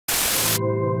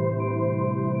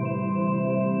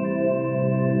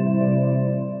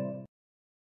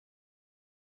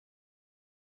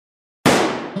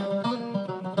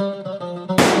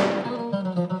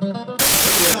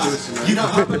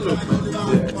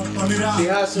She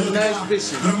has some nice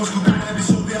vision. I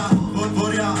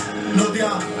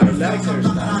like her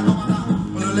style.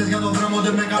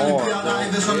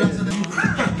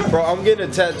 Bro, I'm getting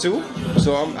a tattoo,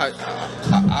 so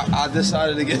I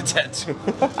decided to get a tattoo.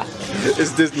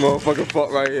 It's this motherfucking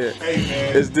fuck right here. Hey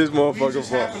man, it's this motherfucking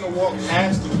fuck. To walk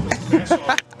past them. That's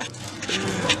all.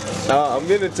 Nah, I'm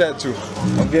getting a tattoo.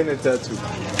 I'm getting a tattoo.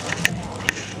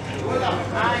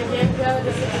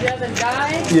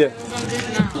 Yeah.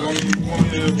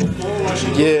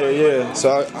 Yeah.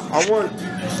 So I want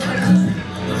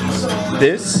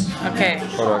this. Okay.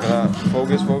 Hold on, can I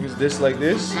focus this like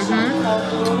this?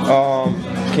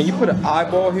 Can you put an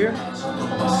eyeball here?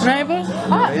 Eyeball?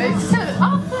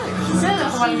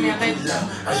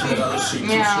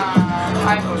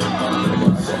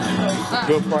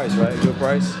 Good price, right? Good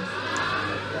price.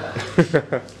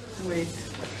 Wait.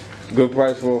 Good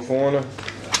price for a foreigner.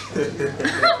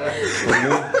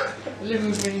 Let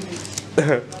me bring it.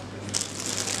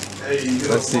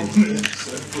 Let's see.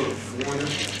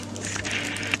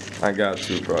 I got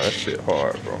to, bro. That shit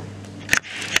hard, bro.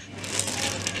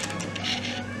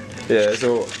 Yeah,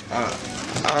 so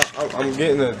I'm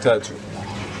getting a tattoo.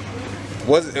 It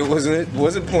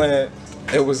wasn't planned.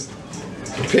 It was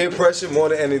peer pressure more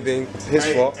than anything. His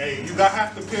fault. Hey, you gotta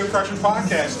have the peer pressure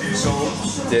podcast, dude. So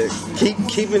yeah,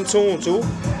 keep in tune too.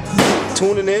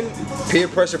 Tuning in. Peer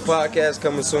pressure podcast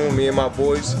coming soon. Me and my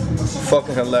boys.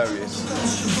 Fucking hilarious.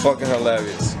 Fucking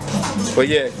hilarious. But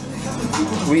yeah,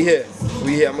 we here.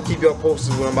 I'm gonna keep y'all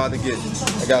posted what I'm about to get.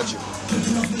 I got you.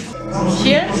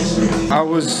 Cheers? I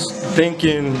was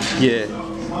thinking, yeah,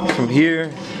 from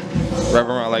here, wrap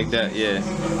around like that, yeah.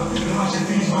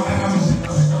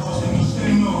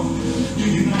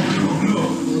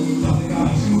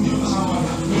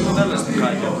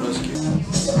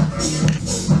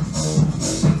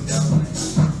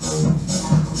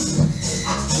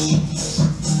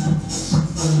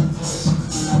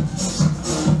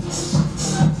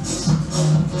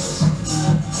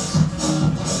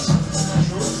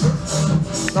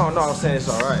 No, I'm saying it's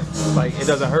alright. Like, it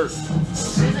doesn't hurt.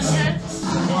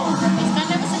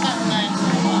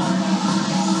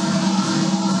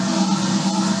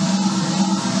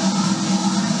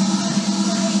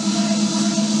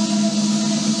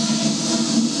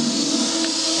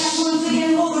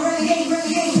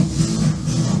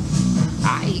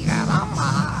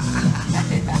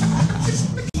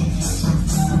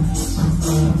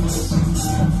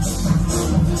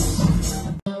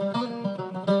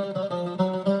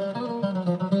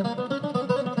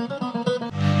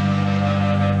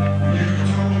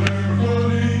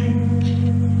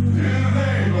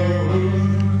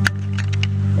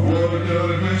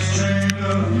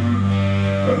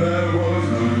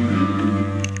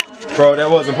 Bro, that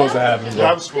wasn't supposed to happen, bro.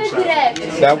 that was supposed to happen.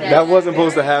 That wasn't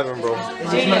supposed to happen, bro.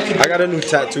 I got a new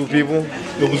tattoo, people.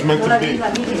 It was meant to be.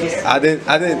 I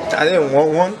didn't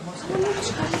want one,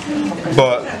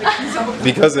 but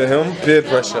because of him, peer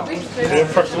pressure. Peer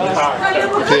pressure was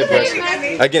high. Peer pressure.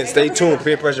 Again, stay tuned.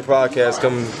 Peer Pressure Podcast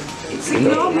coming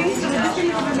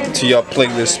to your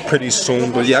playlist pretty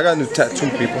soon. But yeah, I got a new tattoo,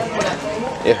 people.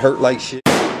 It hurt like shit.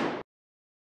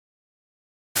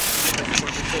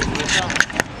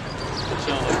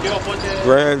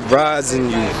 Grand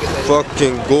rising, you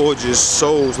fucking gorgeous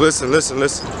souls. Listen.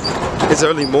 It's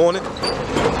early morning.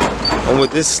 I'm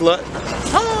with this slut.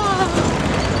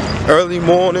 Early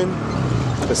morning.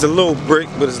 It's a little break,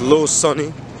 but it's a little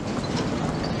sunny.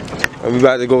 And we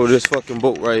about to go to this fucking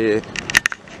boat right here.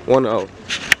 One of them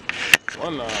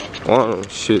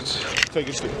shits. Take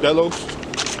it to Delos.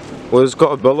 What is it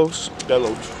called? Bellows?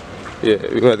 Delos. Yeah,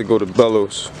 we got to go to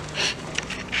Bellows.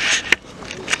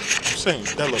 I'm saying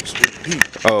Delos with D.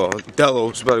 Oh,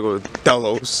 Delos. About to go to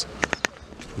Delos.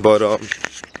 But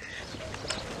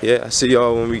yeah, I see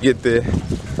y'all when we get there.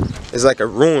 It's like a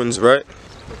ruins, right?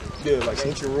 Yeah, like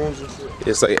ancient ruins and shit.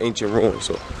 It's like ancient ruins.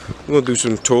 So we're gonna do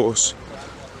some tours.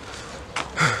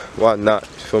 Why not? You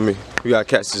feel me? We gotta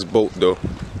catch this boat though.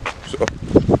 So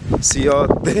see y'all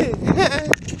there.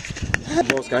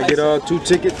 Boss, can I get 2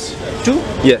 tickets? 2?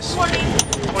 Yes.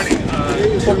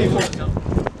 24.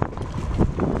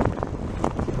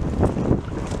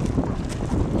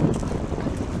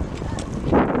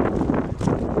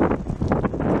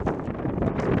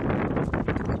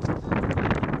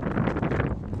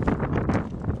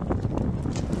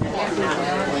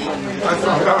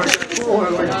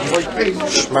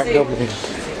 Smack over here.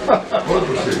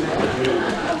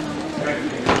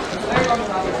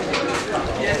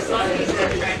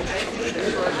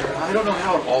 I don't know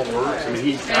how it all works. I mean,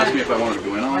 he asked me if I wanted to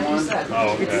go in on one.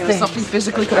 Something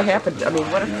physically could have happened. I mean,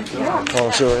 what if? Yeah. Oh,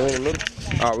 sure.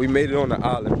 Alright, we made it on the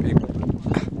island, people.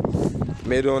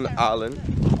 Made it on the island.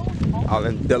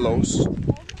 Island Delos.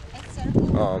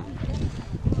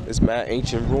 It's mad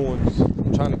ancient ruins.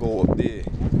 I'm trying to go up there.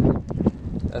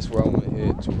 That's where I want to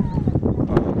head to.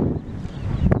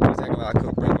 I was acting like I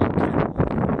couldn't bring my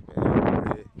camera.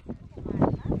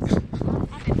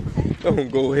 Don't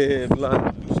go ahead,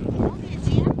 blind.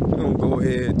 Don't go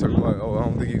ahead. Talk about, oh, I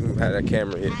don't think you can have that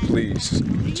camera here. Please,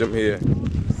 jump here.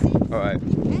 Alright.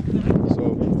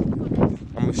 So,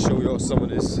 I'm gonna show y'all some of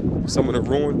the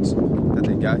ruins that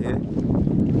they got here.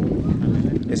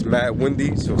 It's mad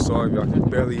windy, so sorry if y'all can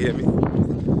barely hear me.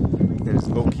 And it's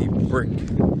low-key brick.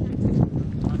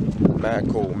 Mad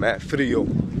cold, mad frio.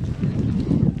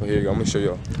 But here you go, I'm gonna show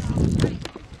y'all.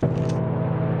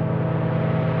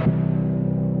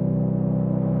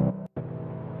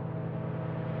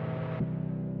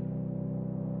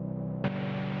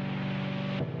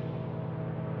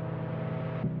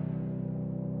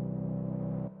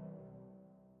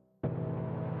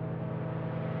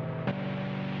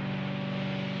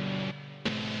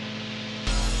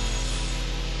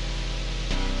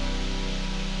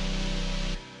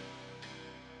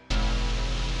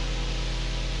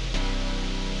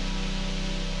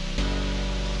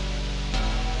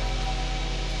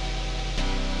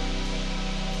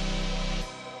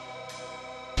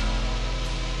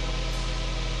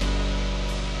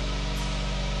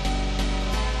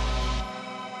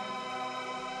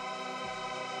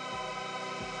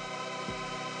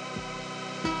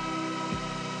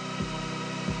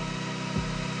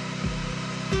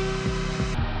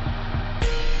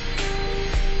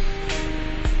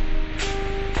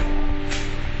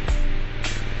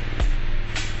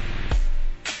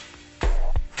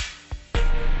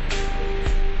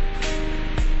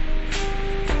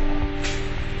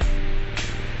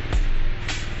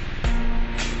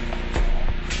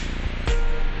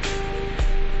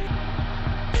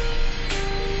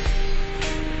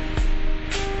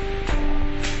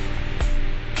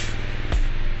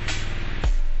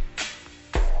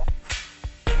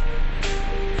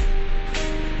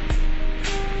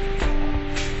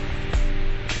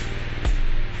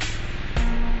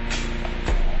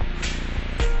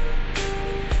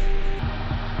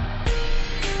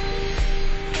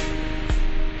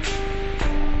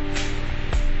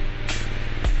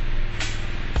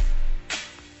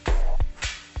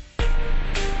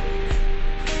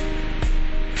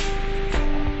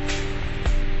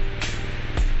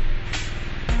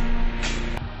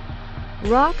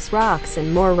 Rocks, rocks,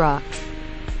 and more rocks.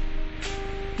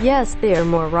 Yes, there are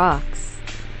more rocks.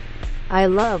 I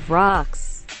love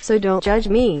rocks, so don't judge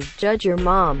me, judge your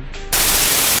mom.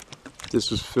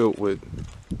 This was filled with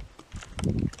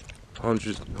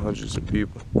hundreds and hundreds of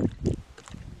people.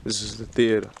 This is the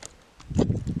theater.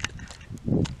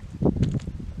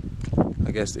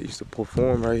 I guess they used to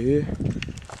perform right here.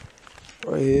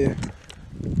 Right here.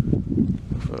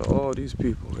 For all these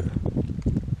people here.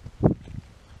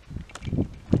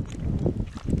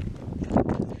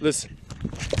 Listen.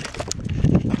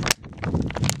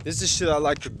 This is shit I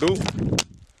like to do.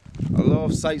 I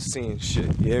love sightseeing shit,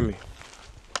 you hear me?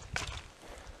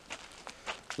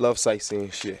 Love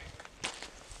sightseeing shit.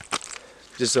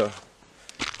 Just a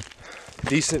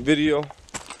decent video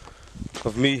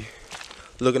of me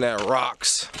looking at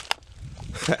rocks.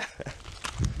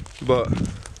 But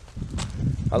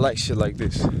I like shit like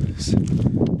this.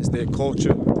 It's their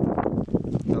culture.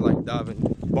 I like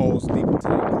diving balls deep into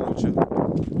their culture.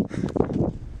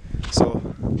 So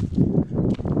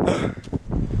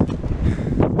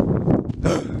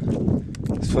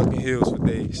it's fucking hills for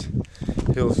days.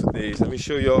 Hills for days. Let me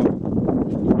show y'all.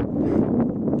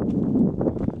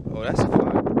 Oh, that's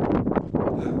fine.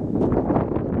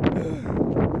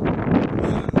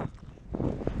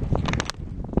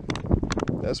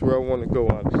 That's where I want to go,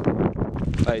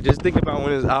 honestly. Like, just think about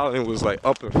when this island was like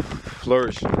up and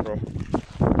flourishing, bro.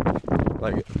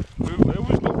 Like, it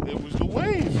was the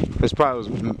wave. this probably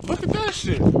was Look at that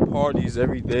shit. parties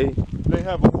every day. They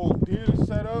have a whole theater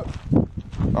set up.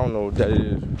 I don't know what that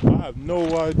is. I have no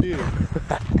idea.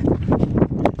 I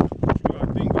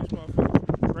think these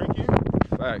motherfuckers drinking,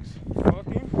 Facts.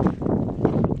 fucking,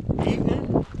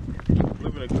 eating,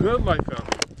 living a good life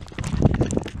out here.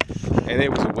 And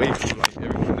it was away from like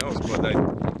everyone else, but like,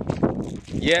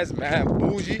 yeah, it's mad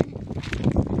bougie.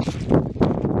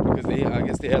 Because I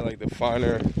guess they had like the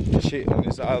finer shit on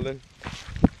this island.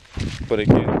 But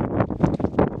again,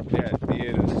 they had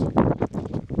theaters.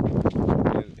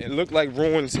 And it looked like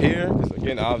ruins here, because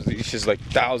again, obviously it's just like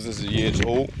thousands of years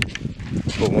old.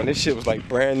 But when this shit was like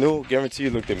brand new, guarantee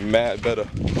it looked mad better.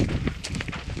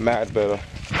 Mad better.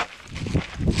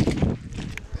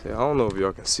 See, I don't know if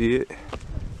y'all can see it.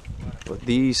 But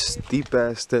these steep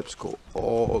ass steps go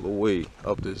all the way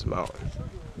up this mountain.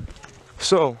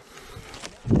 So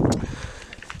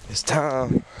it's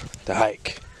time to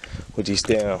hike with these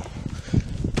damn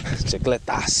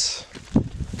chicletas.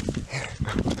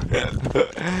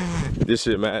 This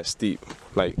shit mad steep,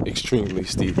 like extremely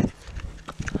steep.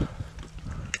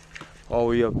 All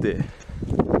the way up there.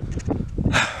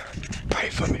 Pray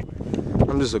for me.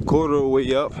 I'm just a quarter of the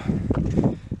way up,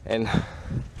 and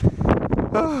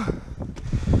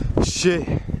shit.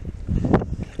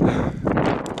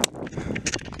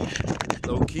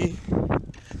 Low key.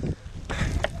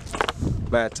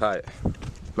 Mad tired.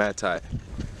 Mad tired.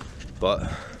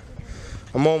 But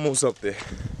I'm almost up there.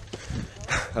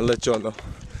 I'll let y'all know.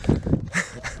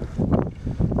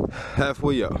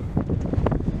 Halfway up.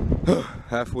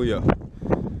 Halfway up.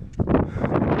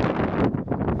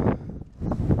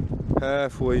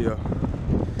 Halfway up.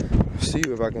 See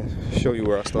if I can show you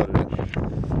where I started at.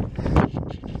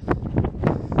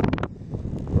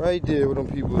 Right there where them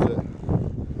people at.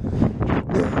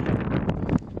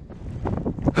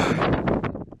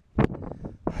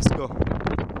 Let's go.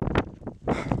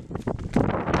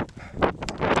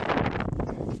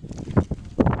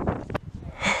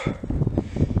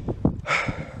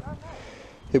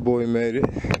 Your boy made it.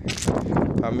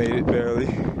 I made it barely,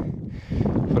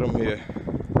 but I'm here.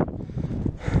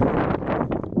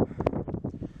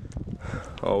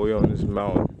 Oh, we on this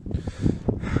mountain.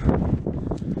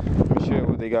 Let me show you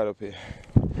what they got up here.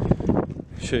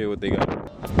 Show you what they got.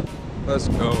 Let's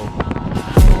go.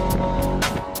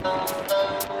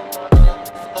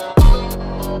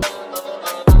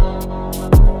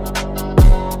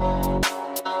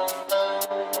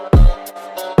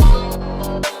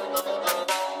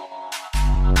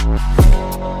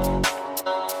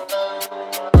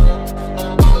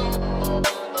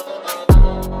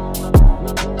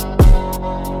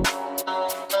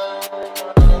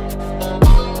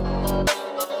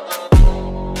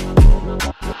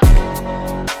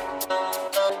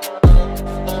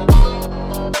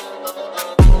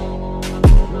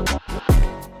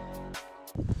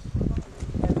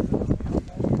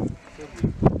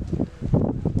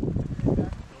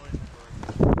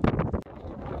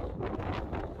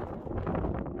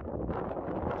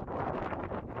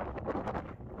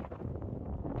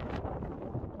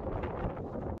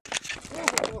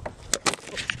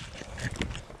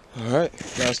 Alright,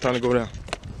 now it's time to go down.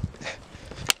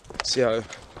 See how,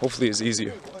 hopefully it's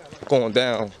easier going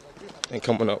down and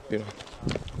coming up, you know.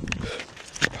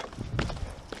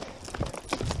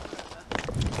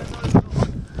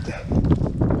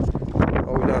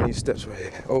 Oh, we're down these steps right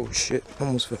here. Oh shit,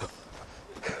 almost fell.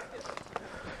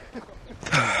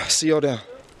 See y'all down.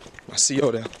 I see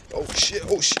y'all down. Oh shit,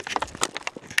 oh shit.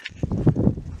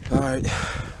 Alright,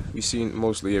 we seen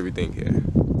mostly everything here.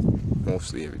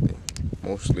 Mostly everything.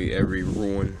 Mostly every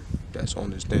ruin that's on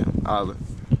this damn island.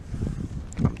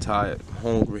 I'm tired, I'm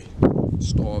hungry,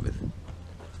 starving.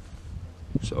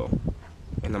 So,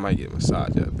 and I might get a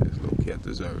massage out there. Little cat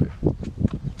deserve it.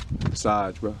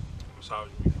 Massage, bro. Massage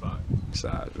would be fine.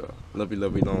 Massage, bro. Lovey,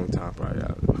 long time probably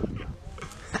out there.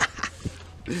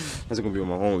 That's gonna be on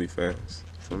my OnlyFans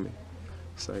for me.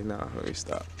 Say, nah, let me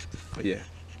stop. But yeah,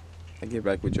 I get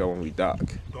back with y'all when we dock.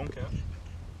 Don't care.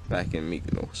 Back in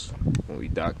Mykonos. When we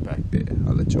dock back there,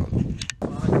 I'll let y'all know.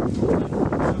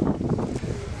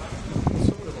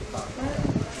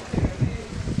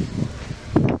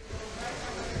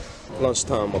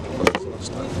 Lunchtime,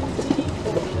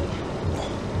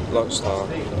 lunchtime.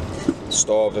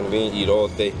 Starving, we didn't eat all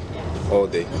day. All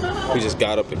day. We just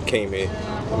got up and came here.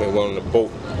 I mean, we're on the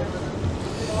boat.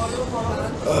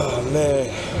 Oh man.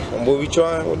 And what we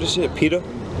trying? What this shit? Pita?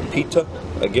 Pita?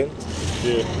 Again?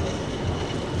 Yeah.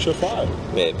 Sure, fire.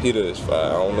 Man, pita is fire.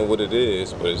 I don't know what it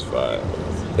is, but it's fire.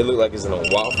 It look like it's in a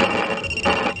waffle.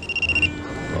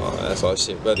 Oh, that's all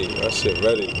shit ready. That shit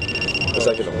ready. It's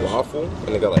like in a waffle, and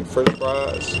they got like french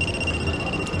fries,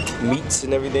 meats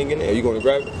and everything in it. Are you going to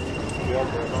grab it?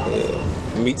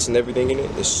 Yeah. Meats and everything in it.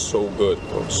 It's so good,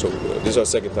 bro. So good. This is our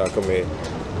second time coming here.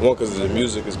 One, because the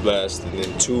music is blasted, and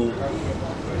then two,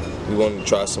 we wanted to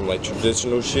try some like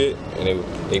traditional shit, and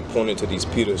they pointed to these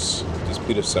pita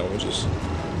sandwiches.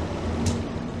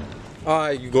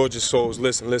 Alright, you gorgeous souls,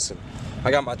 listen.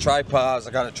 I got my tripods, I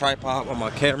got a tripod on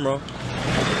my camera.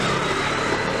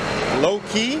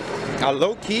 I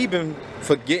low-key been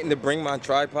forgetting to bring my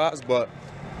tripods, but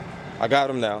I got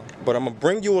them now. But I'm gonna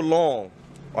bring you along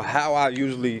on how I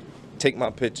usually take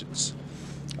my pictures.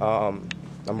 I'm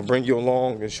gonna bring you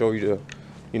along and show you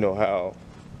how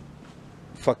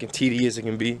fucking tedious it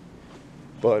can be.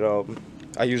 But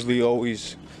I usually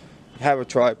always have a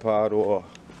tripod or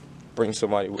bring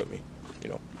somebody with me,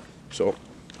 So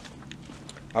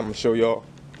I'm gonna show y'all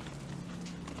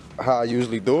how I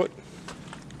usually do it,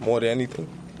 more than anything,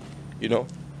 you know.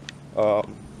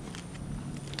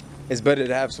 It's better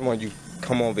to have someone you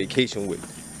come on vacation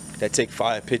with that take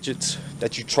fire pictures,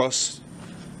 that you trust,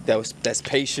 that's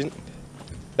patient.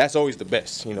 That's always the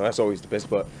best, you know, that's always the best.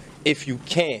 But if you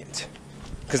can't,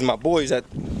 because my boy's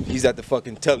he's at the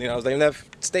fucking telly, and I was like, Neff,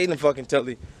 stay in the fucking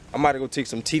telly. I might go take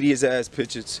some tedious ass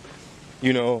pictures,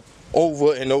 you know,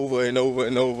 over and over and over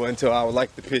and over until I would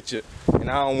like the picture. And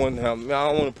I don't want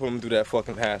to put him through that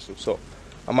fucking hassle. So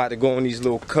I'm about to go in these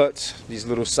little cuts, these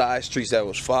little side streets that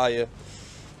was fire,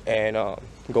 and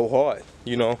go hard,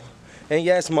 you know. And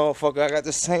yes, motherfucker, I got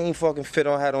the same fucking fit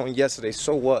I had on yesterday.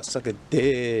 So what? Suck a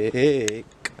dick.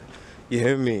 You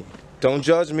hear me? Don't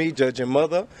judge me, judge your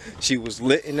mother. She was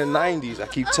lit in the 90s. I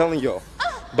keep telling y'all.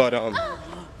 But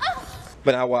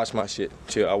I watch my shit.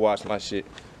 Chill, I watch my shit.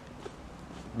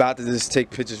 About to just take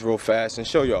pictures real fast and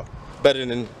show y'all. Better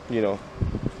than, you know,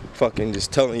 fucking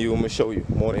just telling you I'm gonna show you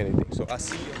more than anything. So I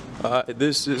see you. Alright,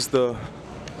 this is the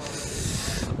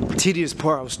tedious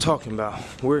part I was talking about.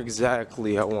 Where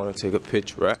exactly I want to take a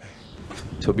picture, right?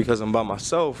 So because I'm by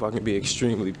myself, I can be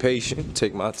extremely patient,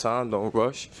 take my time, don't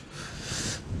rush,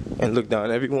 and look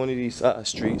down every one of these side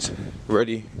streets,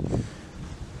 ready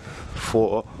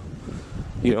for,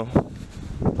 you know,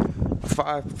 a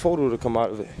fire photo to come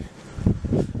out of it.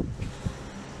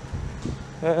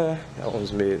 That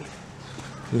one's mid.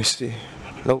 Let me see.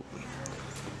 Nope.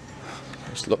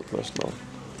 Let's look, let's look.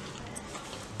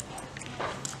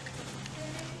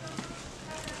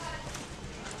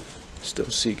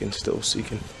 Still seeking, still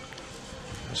seeking.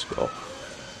 Let's go.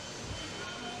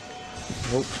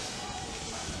 Nope.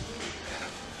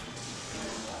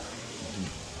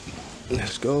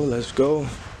 Let's go, let's go.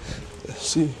 Let's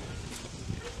see.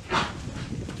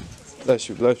 Bless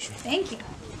you, bless you. Thank you.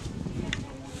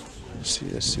 Let's see,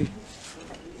 let's see.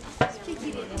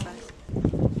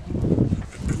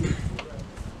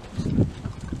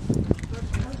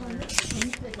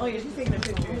 Oh, yeah, she's taking a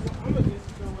picture.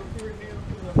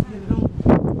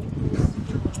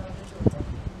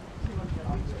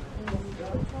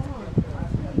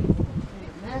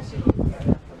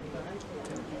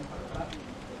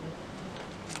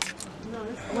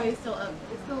 Wait, it's still up.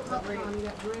 It's still up on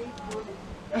that grade.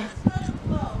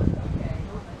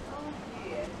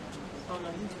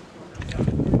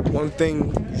 One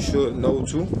thing you should know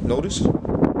too, notice,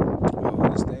 or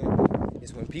understand,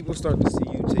 is when people start to see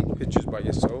you take pictures by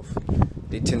yourself,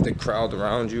 they tend to crowd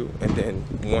around you and then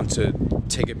want to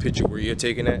take a picture where you're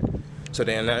taking it. So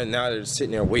then now they're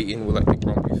sitting there waiting with like a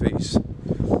grumpy face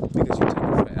because you're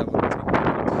taking forever to take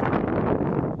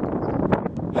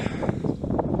pictures.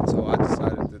 So I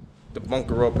decided to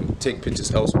bunker up and take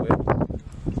pictures elsewhere.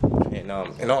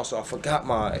 And also I forgot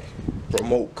my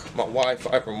remote, my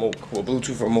Wi-Fi remote, or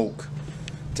Bluetooth remote,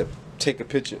 to take a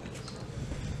picture.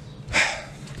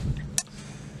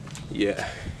 Yeah,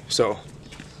 so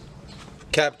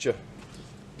capture.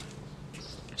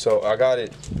 So I got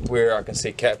it where I can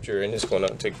say capture and it's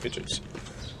gonna take pictures.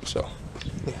 So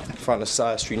find a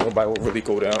side street nobody will really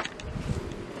go down.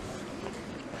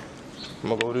 I'm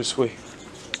gonna go this way.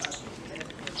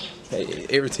 Hey,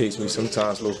 it irritates me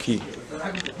sometimes, low key.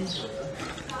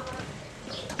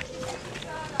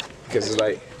 Because it's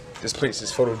like, this place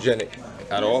is photogenic.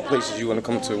 Out of all places you want to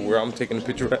come to where I'm taking a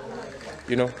picture at,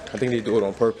 you know, I think they do it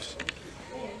on purpose.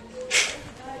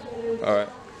 Alright,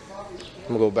 I'm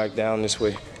gonna go back down this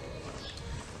way.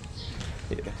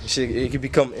 Yeah, it can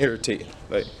become irritating.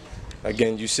 Like,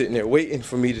 again, you sitting there waiting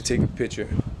for me to take a picture,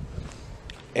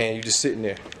 and you just sitting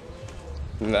there.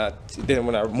 Then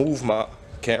when I move my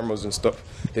cameras and stuff,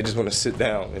 they just want to sit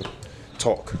down and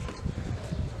talk.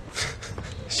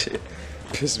 Shit.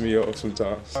 Piss me off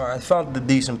sometimes. Alright, I found the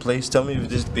decent place. Tell me if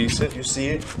this is decent. You see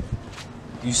it?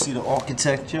 You see the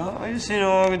architecture? Oh, you see the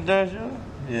architecture?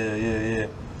 Yeah.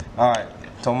 Alright,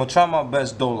 so I'm gonna try my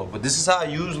best dolo, but this is how I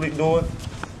usually do it.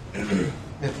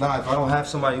 If not, if I don't have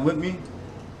somebody with me,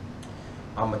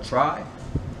 I'm gonna try.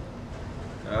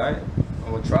 Alright,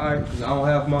 I'm gonna try because I don't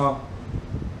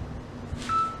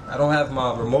have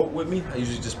my remote with me. I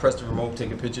usually just press the remote,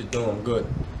 take a picture, boom, I'm good.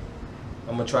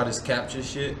 I'm gonna try this capture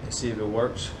shit and see if it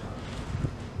works.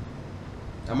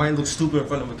 I might look stupid in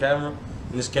front of a camera,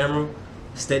 in this camera,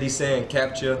 steady saying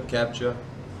capture, capture.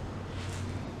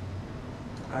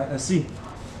 Alright, let's see.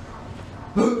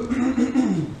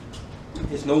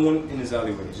 There's no one in this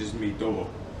alleyway, it's just me, Domo.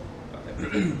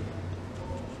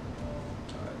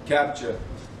 Capture.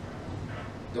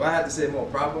 Do I have to say it more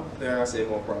proper? There, I say it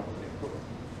more properly.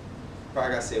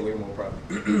 Probably gotta say it way more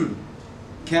properly.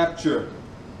 Capture.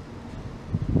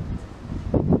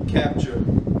 Capture.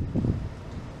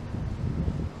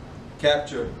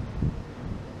 Capture.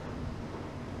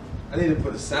 I need to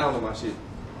put a sound on my shit.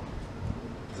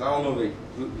 Cause I don't know, they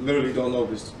literally don't know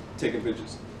if it's taking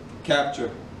pictures. Capture.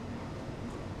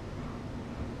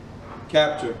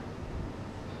 Capture.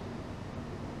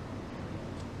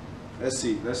 Let's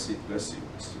see.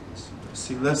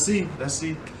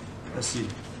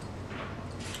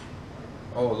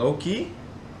 Oh, low key?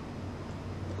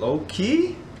 Low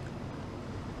key?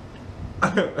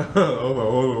 Hold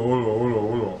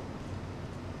on.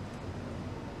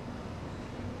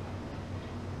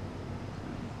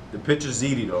 The picture's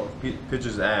easy though.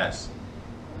 Picture's ass.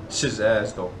 Shit's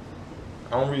ass though.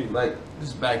 I don't really like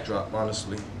this backdrop,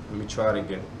 honestly. Let me try it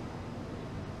again.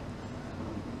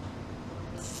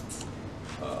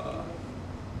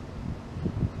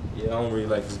 Yeah, I don't really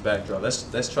like this backdrop.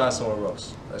 Let's try somewhere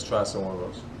else.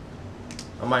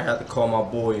 I might have to call my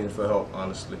boy in for help,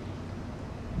 honestly.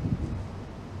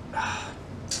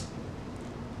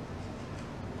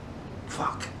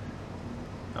 Fuck.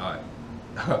 Alright.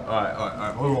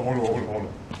 Alright. Hold on.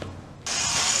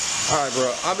 Alright,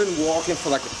 bro. I've been walking for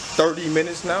like 30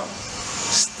 minutes now.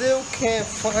 Still can't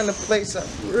find a place I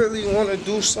really want to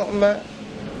do something at.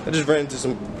 I just ran into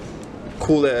some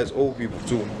cool ass old people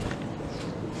too.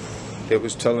 They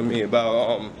was telling me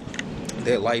about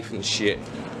their life and shit.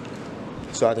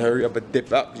 So I had to hurry up and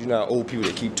dip out, because you know how old people,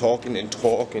 they keep talking, you know.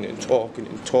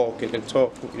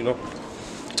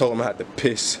 Told them I had to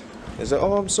piss. They said,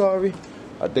 oh, I'm sorry.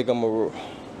 I think I'm gonna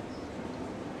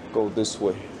go this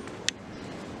way.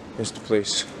 It's the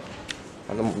place.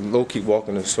 And I'm low-key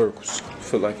walking in circles. I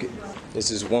feel like it.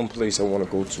 This is one place I want to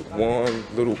go to. One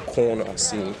little corner I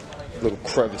seen, little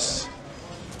crevice.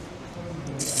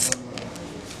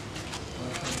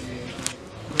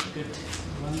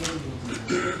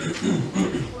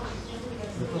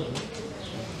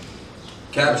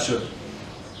 Capture.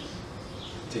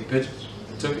 Take a picture.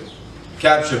 Took it.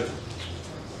 Capture.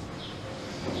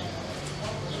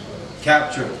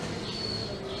 Capture.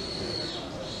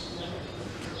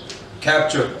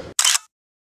 Capture.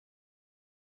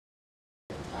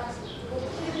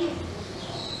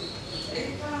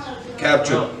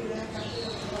 Capture.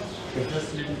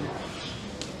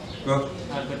 Go.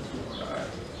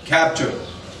 Capture.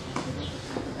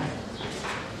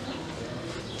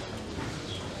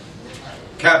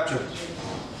 Capture.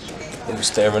 They were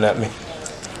staring at me.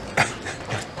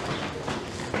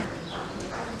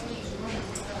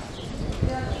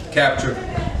 Capture.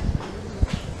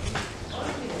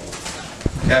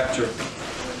 Capture.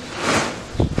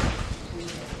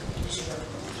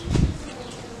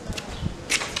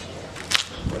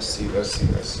 Let's see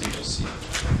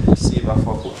if I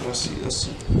fuck with. Let's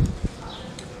see.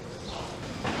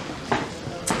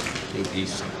 They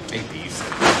decent.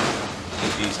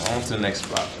 On to the next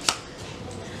spot.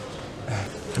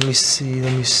 Let me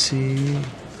see.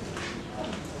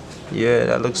 Yeah,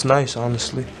 that looks nice,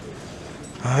 honestly.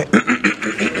 Alright.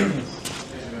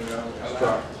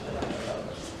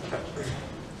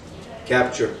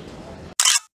 Capture.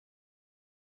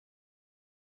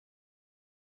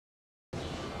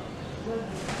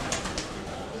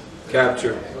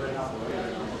 Capture.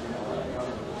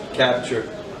 Capture.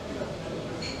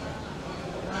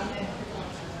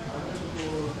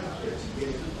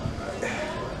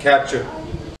 Capture.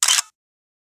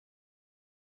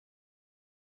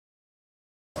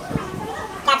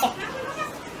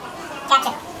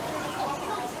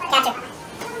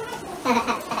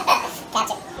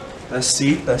 Let's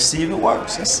see if it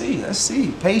works. Let's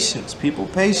see. Patience, people.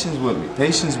 Patience with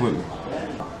me.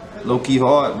 Low-key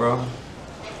hard, bro.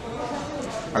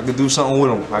 I could do something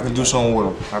with him. I could do something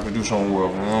with him.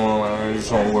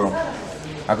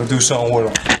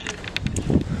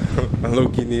 I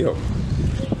low-key need help.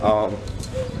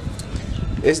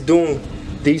 It's doing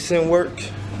decent work,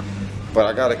 but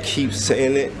I gotta keep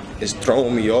saying it. It's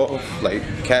throwing me off. Like,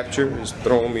 capture is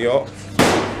throwing me off.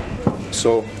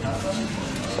 So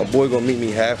my boy gonna meet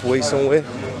me halfway somewhere,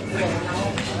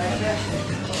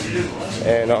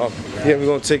 and yeah, we're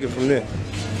gonna take it from there.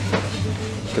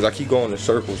 Cause I keep going in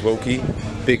circles, low key,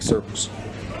 big circles.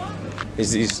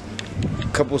 There's these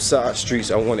couple side streets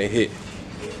I want to hit,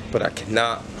 but I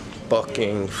cannot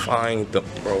fucking find them,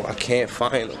 bro. I can't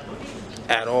find them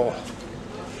at all.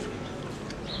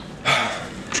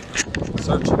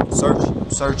 Searching,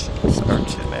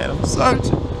 man. I'm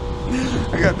searching.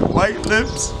 I got the white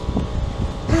lips.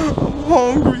 I'm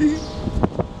hungry.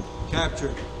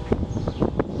 Capture.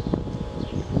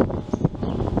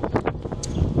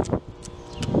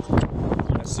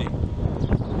 Let's see.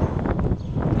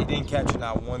 It didn't capture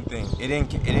not one thing. It didn't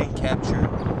capture.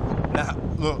 Nah,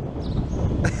 look.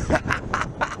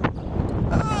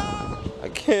 I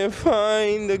can't. can't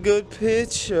find a good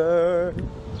picture.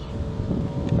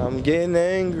 I'm getting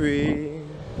angry.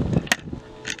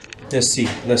 Let's see.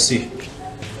 Let's see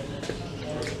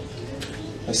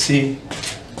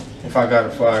if I got a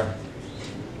fire.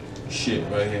 Shit,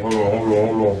 right here. Hold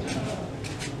on.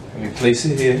 Let me place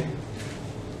it here.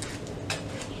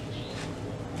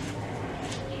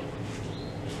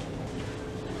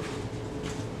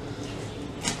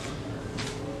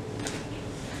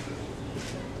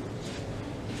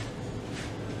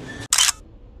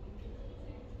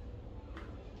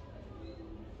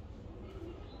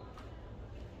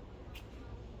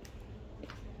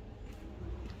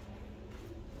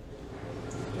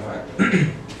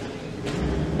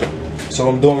 So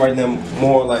I'm doing right now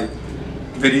more like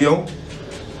video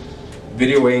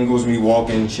angles, me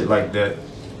walking, shit like that.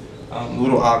 A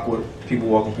little awkward, people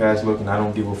walking past looking, I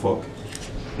don't give a fuck.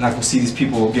 And I can see these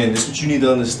people again. This is what you need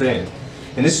to understand.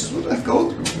 And this is what I go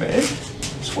through, man.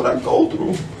 This is what I go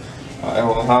through. Alright,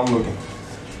 hold on, how I'm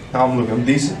looking. I'm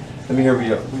decent. Let me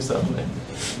hurry up. Let me stop playing.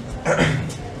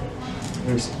 Let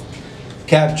me see.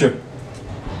 Capture.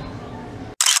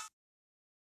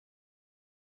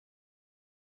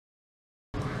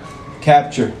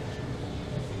 Capture.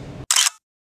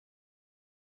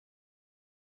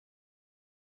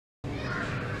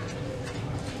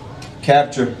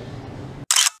 Capture.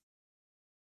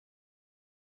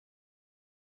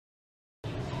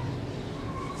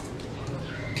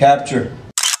 Capture.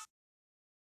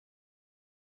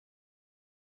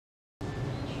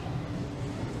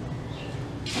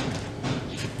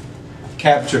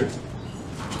 Capture.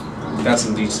 Got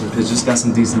some decent pictures.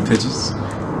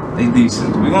 They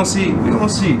decent. We gonna see. Come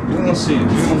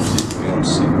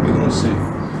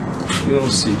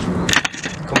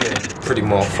here, pretty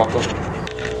motherfucker.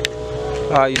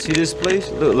 You see this place?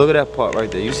 Look at that part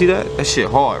right there. You see that? That shit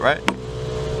hard, right?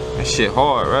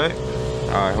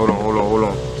 Alright, hold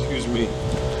on. Excuse me.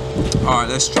 Alright,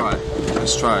 let's try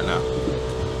it. Now.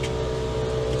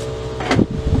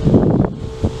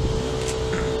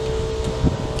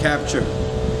 Capture.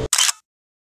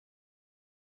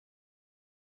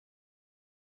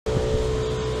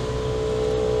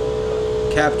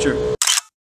 Capture.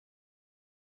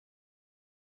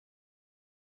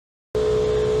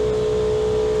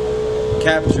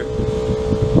 Capture.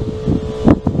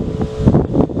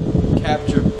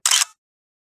 Capture.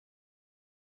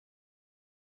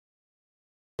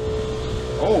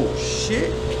 Oh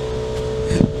shit.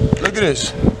 Look at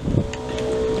this.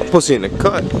 Pussy in the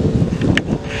cut.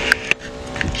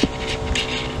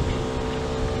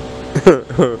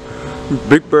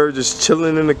 Big Bird just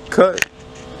chilling in the cut.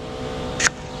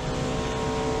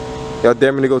 Y'all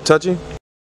dare me to go touch him?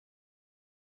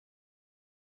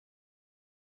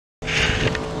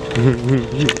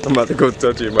 I'm about to go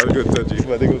touch him.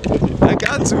 I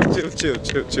got to. Chill.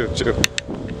 Don't chill.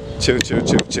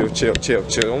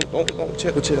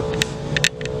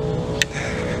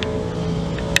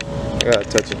 I gotta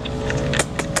touch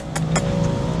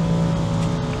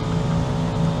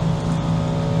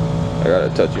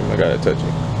him. I gotta touch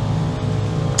him.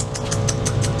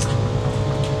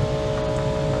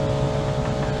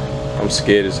 I'm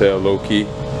scared as hell, low key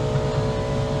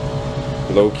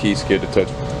scared to touch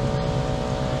him.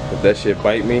 If that shit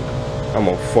bite me, I'm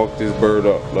gonna fuck this bird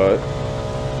up, blood.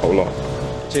 Hold on.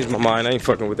 Changed my mind, I ain't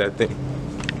fucking with that thing.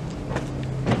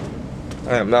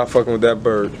 I am not fucking with that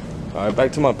bird. Alright,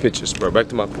 back to my pictures, bro.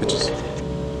 Look,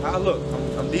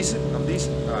 I'm decent.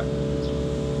 Alright.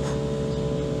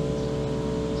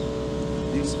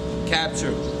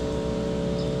 Capture.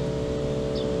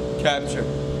 Capture.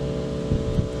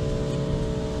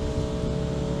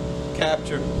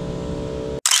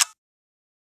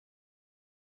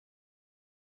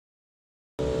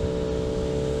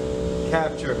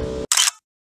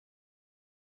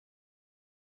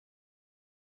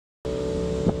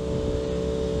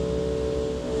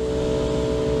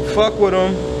 Fuck with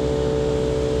them.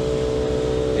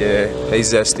 Yeah, they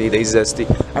zesty.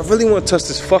 I really want to touch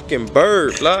this fucking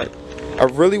bird, blood. I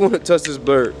really want to touch this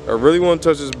bird.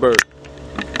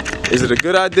 Is it a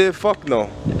good idea? Fuck no.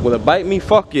 Will it bite me?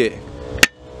 Fuck yeah.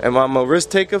 Am I a risk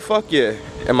taker? Fuck yeah.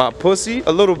 Am I a pussy?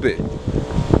 A little bit.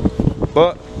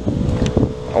 But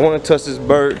I want to touch this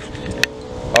bird.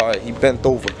 Alright, he bent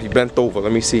over.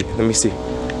 Let me see.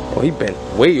 Oh, he bent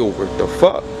way over. The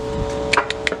fuck?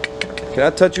 Can I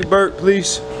touch you, bird,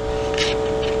 please?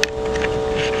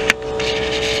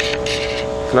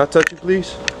 Can I touch you,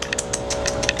 please?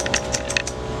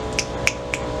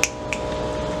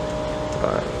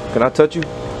 Alright. Can I touch you?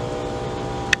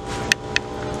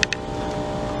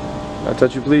 Can I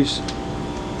touch you, please?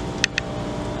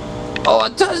 Oh, I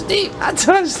touched Steve. I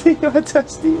touched Steve. I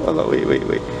touched Steve. Hold on, wait.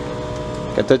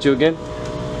 Can I touch you again?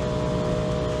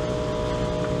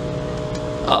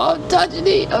 Oh, I'm touching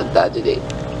it. Alright,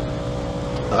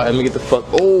 let me get the fuck.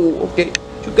 Oh, okay.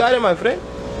 You got it, my friend.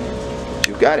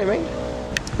 You got it, man.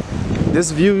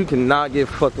 This view you cannot get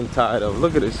fucking tired of.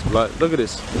 Look at this, blood. Look at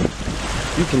this.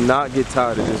 You cannot get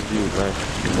tired of this view, man.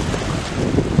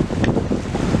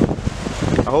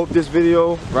 I hope this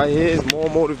video right here is more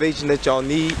motivation that y'all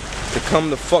need to come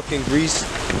to fucking Greece,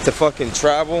 to fucking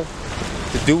travel,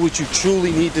 to do what you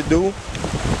truly need to do. You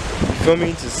feel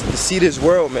me? To see this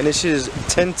world, man. This shit is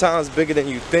 10 times bigger than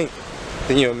you think,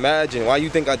 than you imagine. Why you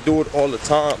think I do it all the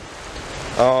time?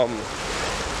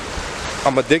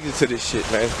 I'm addicted to this shit,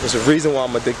 man. There's a reason why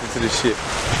I'm addicted to this shit.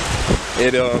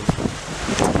 It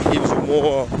gives you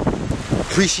more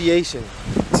appreciation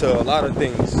to a lot of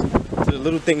things, to the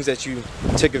little things that you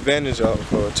take advantage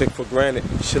of or take for granted,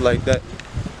 shit like that.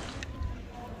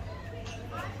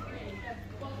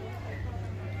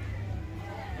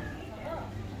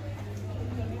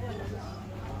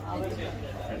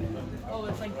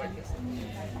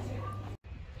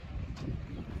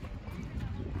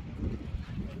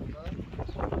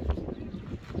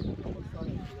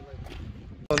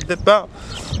 Dip out.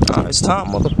 It's time,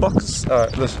 motherfuckers.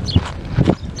 Alright, listen.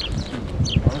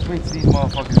 Let's wait till these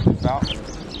motherfuckers dip out.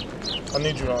 I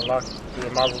need you to unlock it.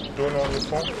 Am I doing it on your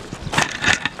phone?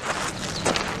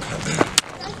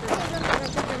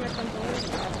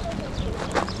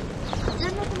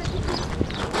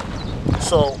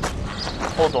 So,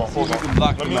 hold on.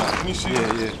 Let me see.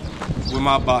 Yeah. With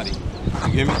my body.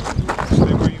 You get me?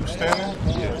 Stay where you standing?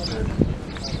 Yeah.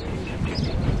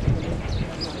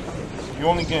 You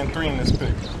only getting 3 in this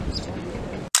pic.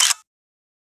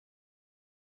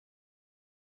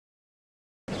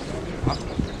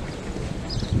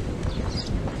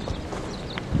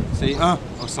 Say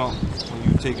or something when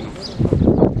you taking them.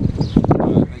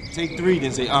 Like, take 3,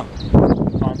 then say I'm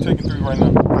taking 3 right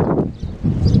now.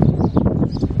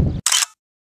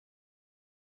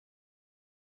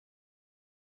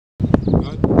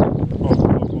 Good. Hold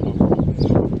on.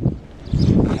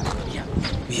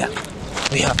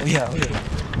 Yeah.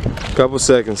 Couple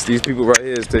seconds. These people right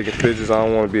here is taking pictures. I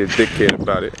don't want to be a dickhead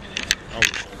about it.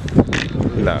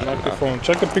 Nah. Knock your phone.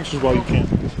 Check the pictures while you can.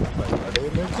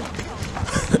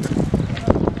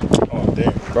 Oh,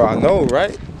 damn. Bro, I know,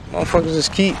 right? Motherfuckers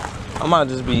just keep. I might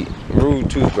just be rude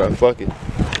too, bro. Fuck it.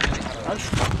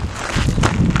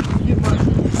 You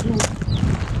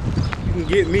can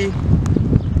get me,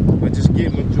 but just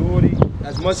get majority,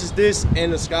 as much as this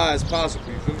and the sky as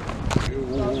possible. You feel me?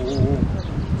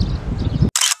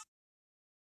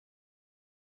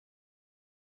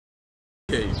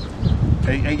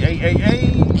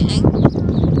 Hey.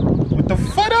 Put the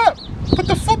foot up. Put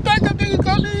the foot back up. There you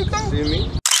go. See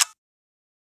me?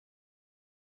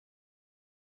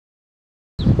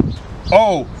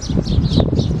 Oh.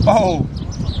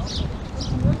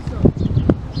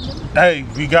 Hey,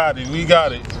 we got it.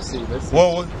 Let's see.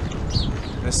 Whoa.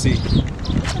 Let's see.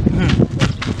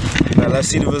 Now let's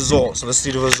see the results.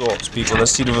 People.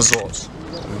 Let's see the results.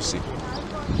 Let me see.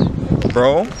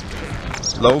 Bro,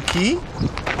 low key.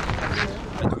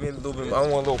 I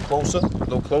want a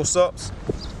little close-ups,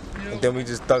 and then we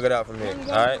just thug it out from here.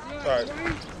 All right.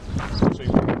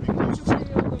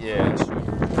 Yeah,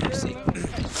 sure. See.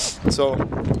 So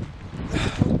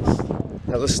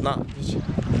now let's snap.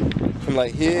 From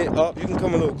like here up, you can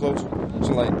come a little closer.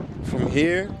 So like from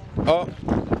here up,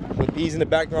 with these in the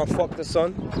background, fuck the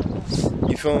sun.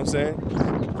 You feel what I'm saying?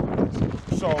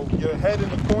 So your head in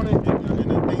the corner and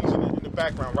the things in the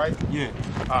background, right? Yeah.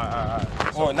 Alright.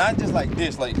 So, Or not just like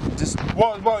this, like just.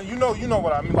 well, you know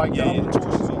what I mean. Like Yeah. other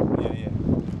choices. Yeah.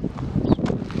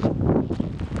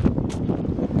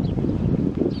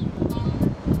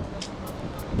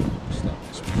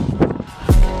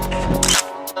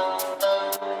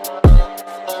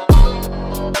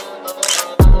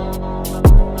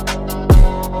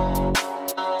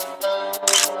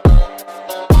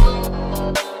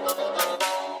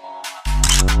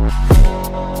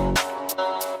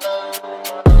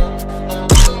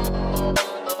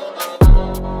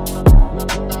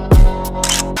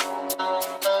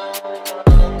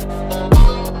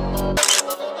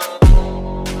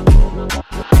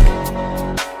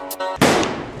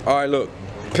 Alright, look.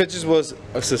 Pictures was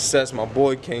a success. My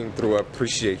boy came through. I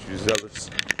appreciate you, Zealous.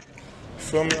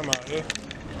 Feel me? I'm out here.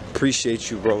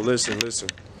 Appreciate you, bro. Listen.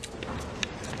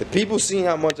 The people seen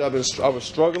how much I was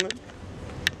struggling,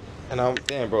 and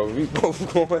damn, bro, we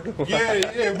both going.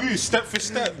 Yeah, we step for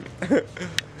step.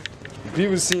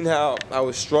 People seen how I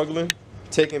was struggling,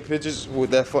 taking pictures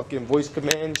with that fucking voice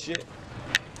command shit.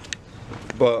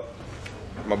 But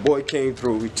My boy came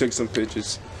through. We took some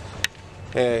pictures.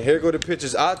 And here go the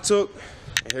pictures I took.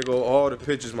 And here go all the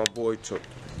pictures my boy took.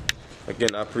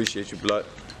 Again, I appreciate you, blood.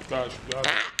 Got you.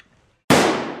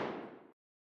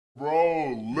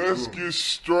 Bro, let's get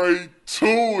straight to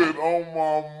it. On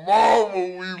my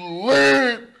mama, we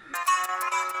lit.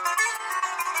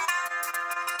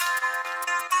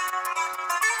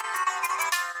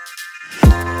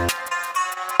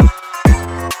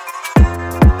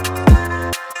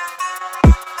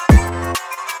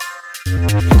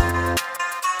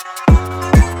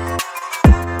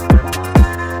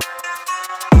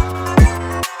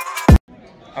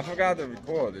 I forgot to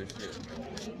record this shit.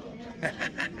 I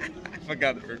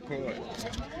forgot to record.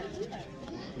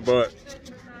 But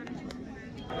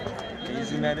can you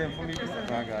zoom that in for me? No,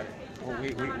 I got it. Oh,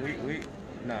 wait.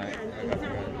 Nah, I got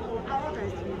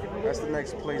it. That's the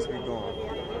next place we going.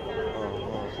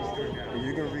 If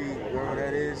you can read where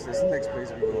that is, that's the next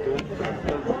place we going.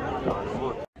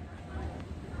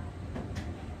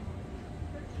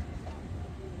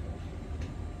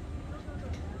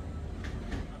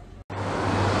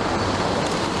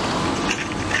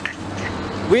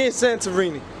 We in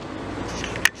Santorini.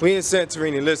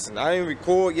 Listen, I didn't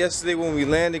record yesterday when we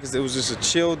landed because it was just a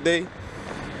chill day.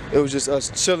 It was just us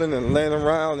chilling and laying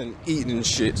around and eating and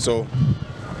shit. So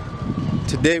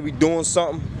today we doing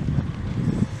something.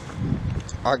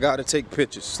 I gotta take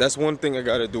pictures. That's one thing I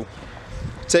gotta do.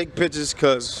 Take pictures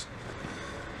cause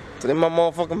today my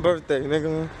motherfucking birthday,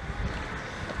 nigga.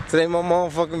 Today my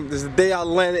motherfucking, this is the day I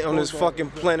landed on this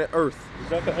fucking planet Earth. Is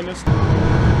that the NS?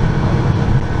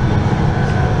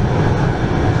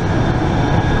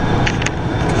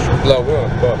 Look, we're on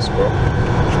the bus, bro.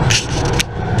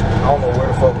 I don't know where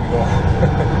the fuck we going.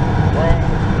 Bro,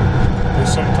 there's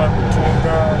some type of tour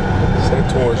guide. Some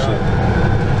tour shit.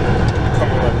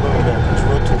 Coming like little Americans,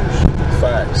 real tour shit.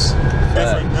 Facts.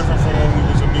 Different from when we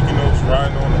was in Mykonos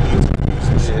riding on the ATVs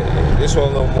and shit. Yeah, this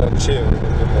one a little more chill. A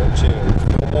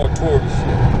little more tourist shit,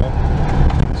 you know?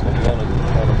 So we on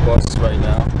the bus right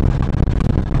now.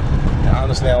 And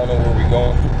honestly, I don't know where we're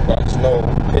going, but I just know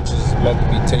pictures is meant to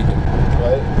be taken,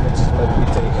 right? Pictures is meant to be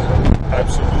taken.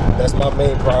 Absolutely. That's my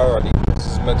main priority. This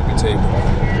is meant to be taken.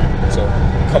 So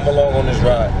come along on this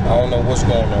ride. I don't know what's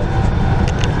going on.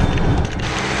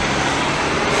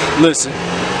 Listen,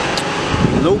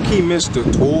 low-key missed the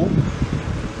tour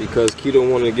because Keto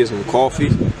wanted to get some coffee.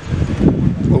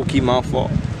 Low-key my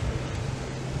fault.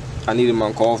 I needed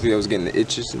my coffee. I was getting the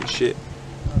itches and shit.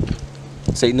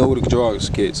 Say no to drugs,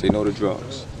 kids. Say no to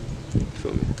drugs. You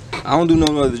feel me? I don't do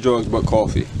no other drugs but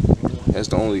coffee. That's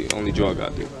the only drug I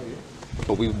do.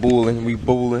 But we bowling, we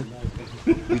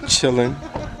chilling.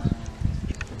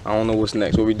 I don't know what's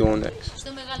next. What we doing next?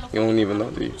 You don't even know,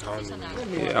 do you?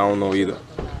 Yeah, I don't know either.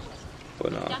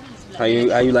 But how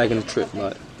you liking the trip,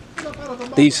 bud?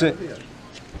 Decent.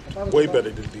 Way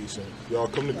better than decent. Y'all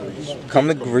come to Greece. Come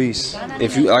to Greece.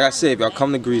 If you, like I said, if y'all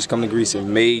come to Greece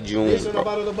in May, June,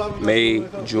 bro. May,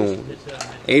 June.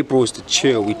 April is to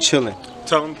chill. We chilling.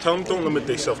 Tell them don't limit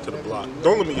themselves to the block.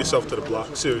 Don't limit yourself to the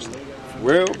block. Seriously. For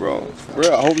real, bro. For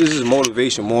real. I hope this is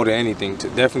motivation more than anything. To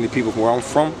definitely people from where I'm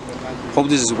from. Hope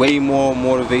this is way more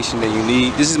motivation than you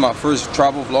need. This is my first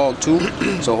travel vlog too.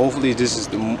 So hopefully this is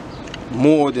the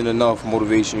more than enough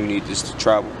motivation you need just to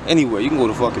travel. Anywhere. You can go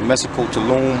to fucking Mexico,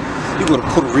 Tulum. You can go to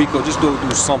Puerto Rico. Just go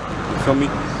do something. You feel me?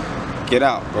 Get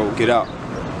out, bro. Get out.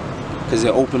 Because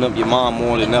it'll open up your mind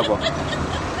more than ever.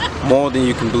 More than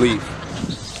you can believe.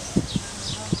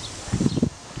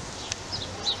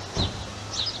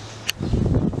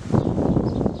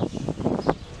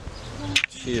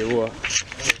 Yeah, what?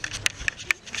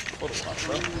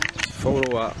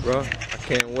 Photo op, bro. I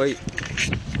can't wait.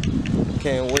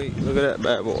 Can't wait. Look at that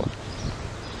bad boy.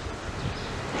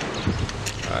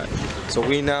 Alright. So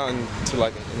we now into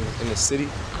like in the city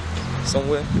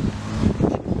somewhere.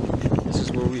 This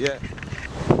is where we at.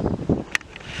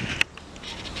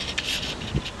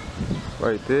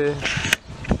 Right there.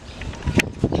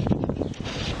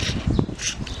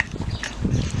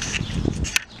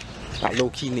 I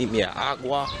low-key need me an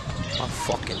agua. My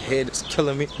fucking head is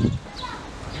killing me.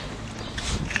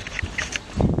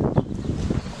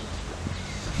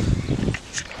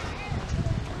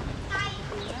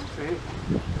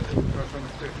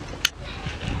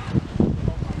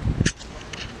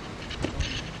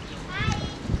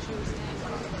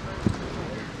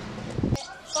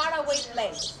 Faraway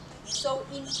place. So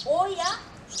in Oya,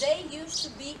 they used to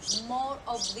be more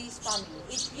of this family.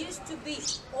 It used to be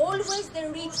always the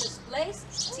richest place,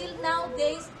 till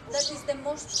nowadays that is the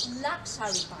most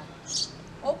luxury part.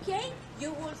 Okay?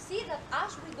 You will see that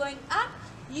as we're going up,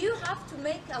 you have to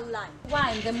make a line.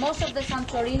 Wine, the most of the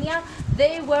Santorini,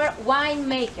 they were wine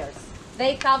makers.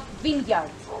 They have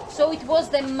vineyards. So it was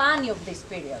the money of this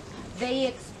period. They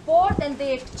export and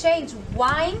they exchange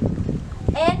wine,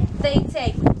 and they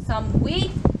take some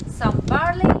wheat, some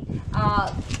barley,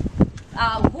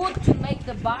 wood to make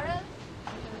the barrel.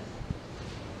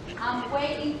 I'm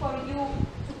waiting for you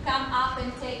to come up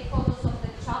and take photos of the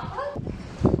chapel.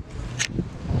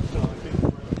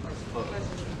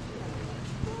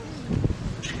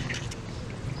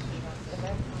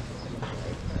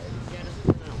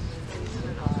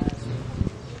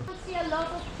 You see a lot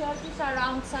of churches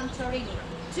around Santorini.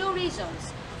 Two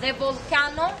reasons: the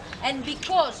volcano, and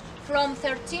because from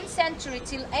 13th century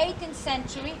till 18th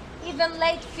century, even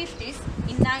late 50s,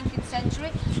 in 19th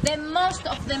century, the most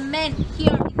of the men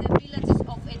here in the villages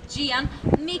of Aegean,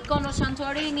 Mykonos,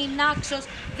 Santorini, Naxos,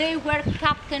 they were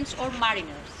captains or mariners.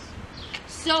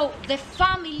 So the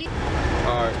family...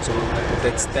 Alright, so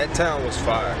that town was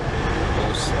fire. It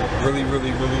was really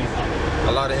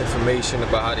a lot of information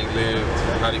about how they lived,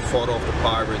 how they fought off the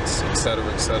pirates, etc.,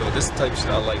 etc. This is the type of shit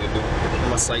I like to do.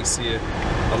 I'm a sightseer.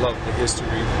 I love the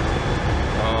history.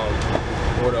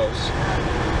 What else?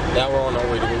 Now we're on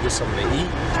our way to go get something to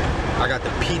eat. I got the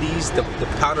PDs, the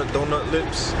powdered donut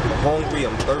lips. I'm hungry,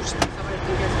 I'm thirsty.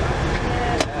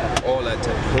 All that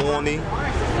type. Horny.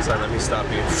 So let me stop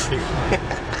here.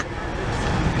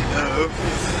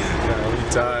 I'm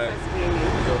tired.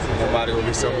 I'm about to go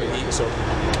get something to eat. So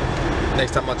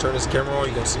next time I turn this camera on,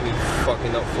 you're gonna see me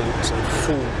fucking up for some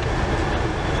food.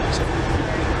 So.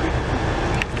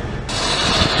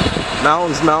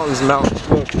 Mountains, mountains, mountains.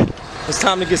 Boom. It's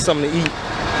time to get something to eat.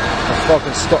 I'm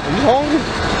fucking stuck. Are you hungry?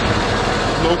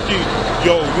 Low-key,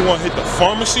 yo, you wanna hit the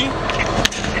pharmacy?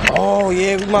 Oh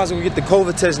yeah, we might as well get the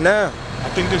COVID test now. I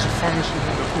think there's a pharmacy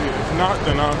here. If not,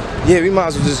 then yeah, we might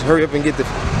as well just hurry up and get the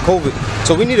COVID.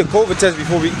 So we need a COVID test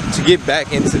before to get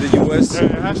back into the US. Yeah,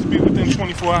 it has to be within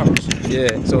 24 hours.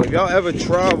 Yeah, so if y'all ever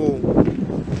travel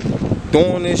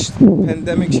during this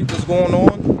pandemic shit that's going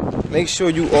on, make sure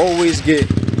you always get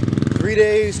 3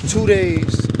 days, 2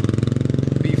 days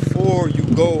before you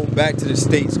go back to the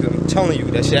States. Cause I'm telling you,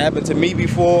 that shit happened to me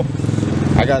before.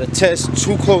 I got a test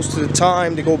too close to the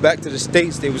time to go back to the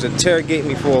States. They was interrogating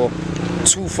me for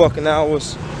 2 fucking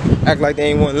hours. Act like they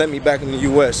ain't want to let me back in the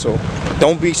US. So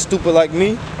don't be stupid like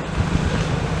me.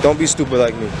 Don't be stupid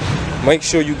like me. Make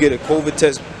sure you get a COVID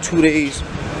test 2 days,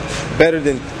 better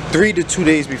than 3 to 2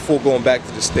 days before going back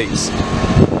to the States.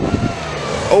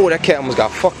 Oh, that cat almost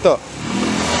got fucked up.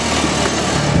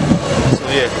 So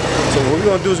yeah, so what we're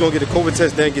gonna do is gonna get a COVID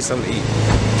test, then get something to eat.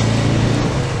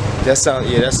 That sound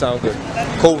good.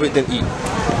 COVID, then eat.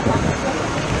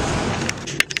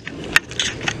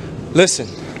 Listen,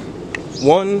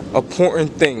 one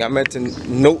important thing I meant to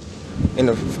note in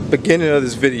the beginning of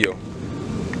this video.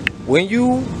 When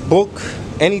you book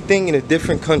anything in a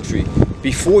different country,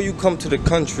 before you come to the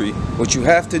country, what you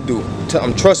have to do,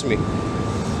 trust me,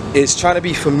 is try to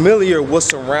be familiar with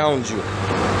what's around you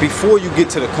before you get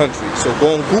to the country. So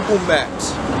go on Google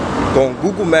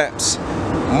Maps.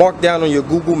 Mark down on your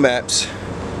Google Maps,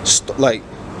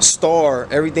 star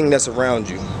everything that's around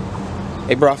you.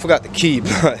 Hey bro, I forgot the key,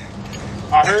 but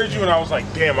I heard you and I was like,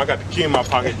 damn, I got the key in my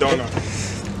pocket, don't I?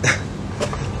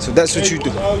 So that's what you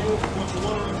do.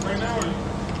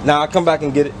 Nah, I'll come back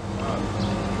and get it.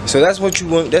 So that's what you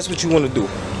want. That's what you want to do.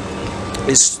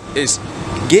 Is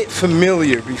get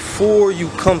familiar before you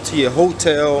come to your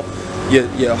hotel,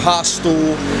 your hostel,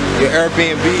 your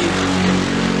Airbnb.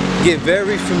 Get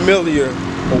very familiar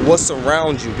with what's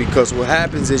around you, because what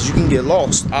happens is you can get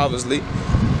lost, obviously.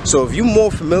 So if you're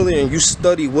more familiar and you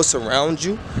study what's around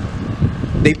you,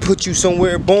 they put you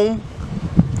somewhere, boom,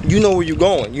 you know where you're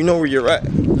going, you know where you're at.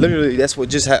 Literally, that's what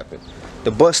just happened.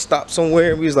 The bus stopped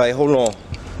somewhere and we was like, hold on,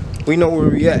 we know where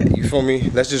we at, you feel me?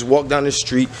 Let's just walk down the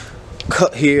street,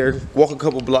 cut here, walk a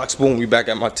couple blocks, boom, we back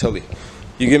at my telly.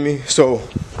 You get me? So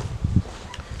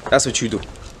that's what you do.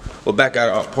 We're back at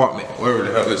our apartment, wherever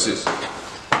the hell this is.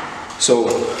 So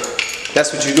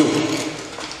that's what you do.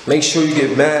 Make sure you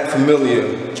get mad familiar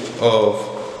of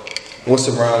what's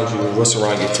around you and what's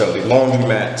around your telly. Laundry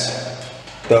mats,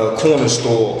 the corner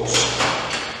stores,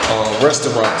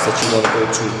 restaurants that you want to go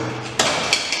to,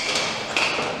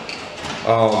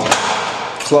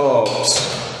 clubs,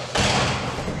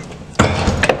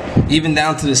 even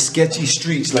down to the sketchy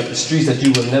streets, like the streets that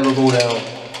you would never go down.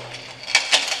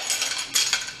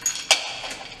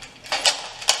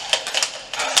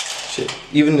 Shit,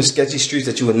 even the sketchy streets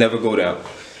that you would never go down.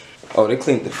 Oh, they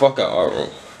cleaned the fuck out our room.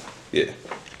 Yeah.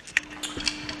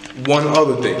 One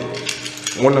other thing.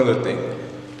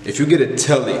 If you get a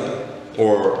telly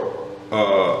or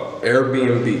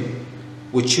Airbnb,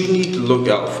 what you need to look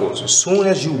out for is as soon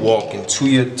as you walk into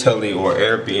your telly or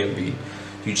Airbnb,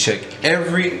 you check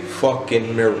every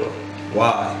fucking mirror.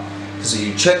 Why? Because if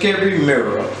you check every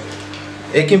mirror,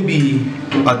 it can be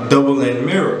a double-end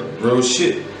mirror. Real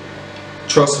shit.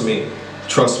 Trust me.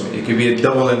 Trust me. It can be a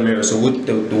double-end mirror. So what,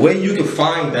 the way you can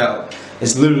find out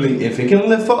is literally if it can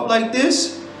lift up like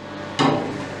this,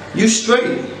 you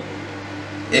straight.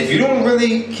 If you don't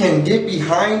really can get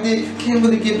behind it, if you can't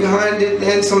really get behind it,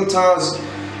 then sometimes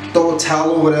throw a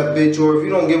towel over that bitch, or if you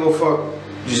don't give a fuck,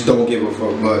 just don't give a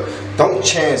fuck. But don't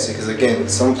chance it, because again,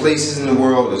 some places in the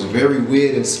world is very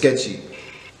weird and sketchy.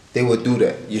 They would do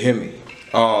that, you hear me?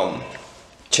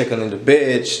 Check under the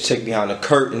beds, check behind the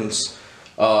curtains,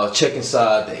 check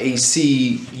inside the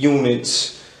AC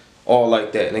units, all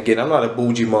like that. And again, I'm not a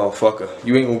bougie motherfucker.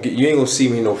 You ain't gonna see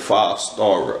me in no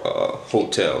 5-star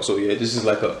hotel. So yeah, this is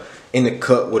like a in the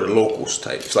cut with a locals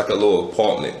type. It's like a little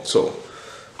apartment. So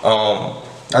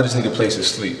I just need a place to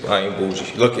sleep. I ain't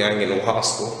bougie. Lucky I ain't get no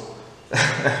hostel.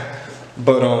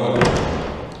 But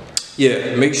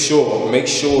yeah, make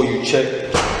sure you check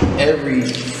every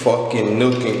fucking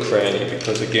nook and cranny,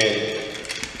 because again,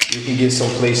 you can get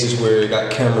some places where it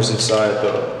got cameras inside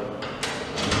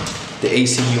the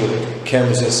AC unit,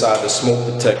 cameras inside the smoke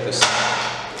detectors.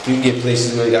 You can get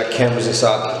places where you got cameras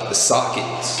inside the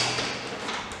sockets.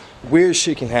 Weird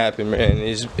shit can happen, man.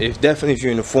 It's definitely if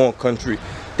you're in a foreign country,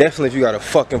 definitely if you got a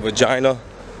fucking vagina,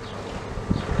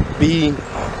 be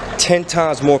 10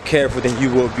 times more careful than you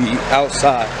will be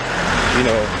outside, you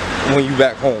know, when you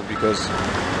back home, because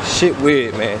shit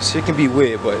weird, man. Shit can be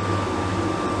weird, but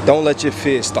don't let your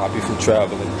fear stop you from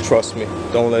traveling. Trust me,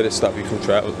 don't let it stop you from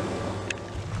traveling.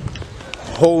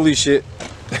 Holy shit.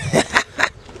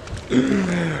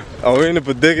 Are we in a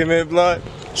predicament, blood?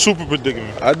 Super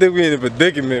predicament. I think we in a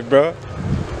predicament, bro.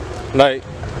 Like,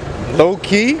 low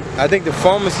key, I think the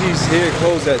pharmacies here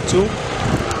close at 2.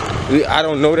 I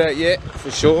don't know that yet, for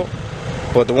sure.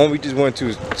 But the one we just went to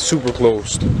is super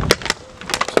closed.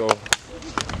 So,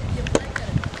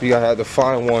 we gotta have to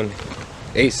find one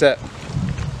ASAP.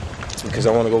 Because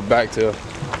I wanna go back to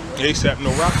ASAP,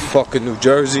 no Rocky. Fucking New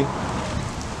Jersey.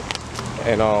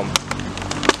 And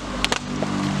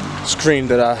scream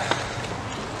that I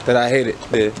hate it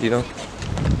there, you know?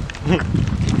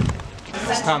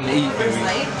 It's time to eat, baby.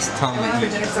 It's time to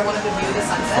eat.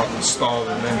 Fucking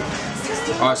starving, man.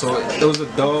 Alright, so it was a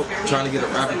dub trying to get a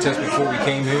rapid test before we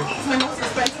came here.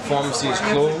 Pharmacy is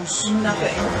closed.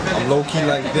 I'm low key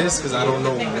like this because I don't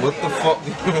know what the fuck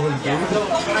we're gonna do.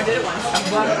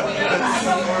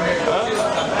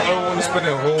 I don't want to spend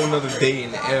a whole nother day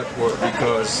in the airport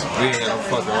because we ain't got a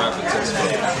fucking rapid test.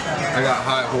 But I got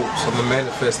high hopes. I'm gonna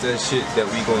manifest that shit that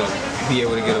we gonna be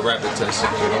able to get a rapid test,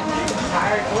 you know?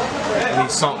 I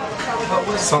need something.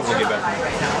 Something to get back.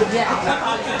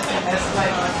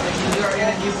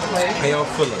 How y'all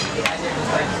feeling?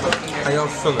 How y'all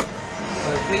feeling?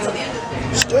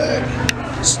 Stick.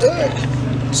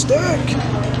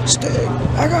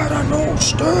 I got a new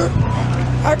stick.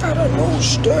 I got a new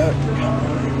stick.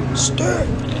 Stick.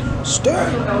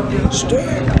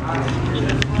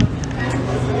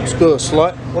 What's good,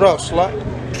 slut? What up, slut?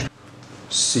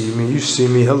 See me, you see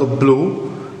me, hella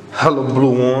blue. Hella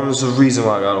blue on. There's a reason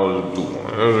why I got all the blue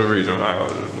on. There's a reason why I got all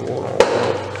the blue on.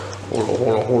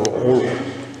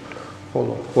 Hold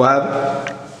on. What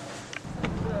happened?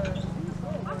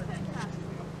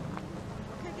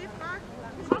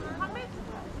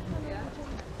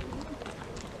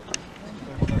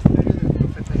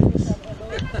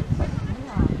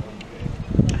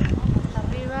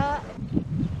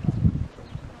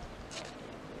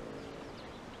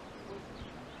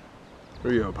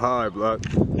 We up high, block.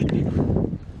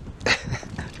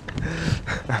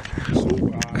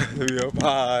 We up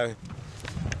high.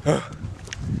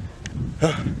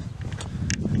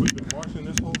 We've been marching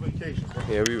this whole vacation, bro.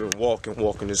 Yeah, we've been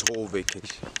walking this whole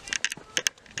vacation.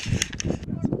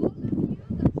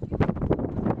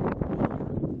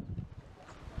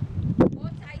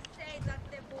 What I say that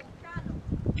the volcano.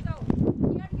 So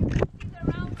here you can see the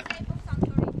round shape of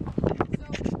Santorini.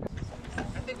 So I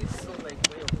think it's still like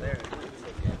way up there.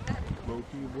 Low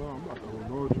key, bro. I'm about to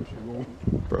ignore you. She won't.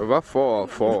 Bro, if I fall, I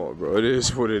fall, bro. It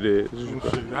is what it is.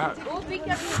 Shit, not.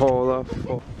 Fall, I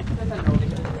fall.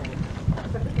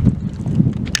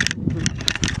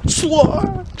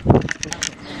 Slut!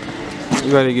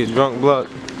 You gotta get drunk, blood.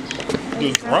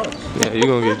 Get drunk. Yeah, you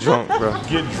gonna get drunk, bro.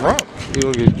 Get drunk. You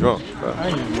gonna get drunk, bro. I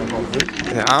ain't even gonna drink.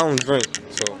 Yeah, I don't drink,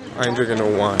 so I ain't drinking no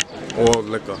wine or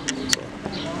liquor. So.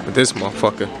 But this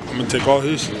motherfucker. I'm gonna take all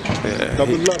his shit. Yeah,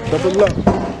 Double up.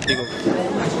 he gonna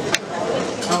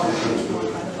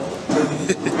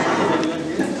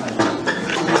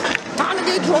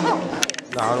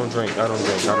Nah, I don't drink.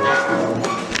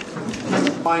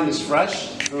 Wine is fresh,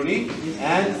 fruity,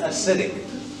 and acidic.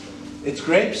 Its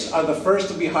grapes are the first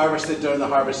to be harvested during the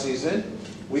harvest season.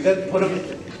 We then put them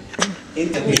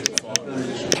into the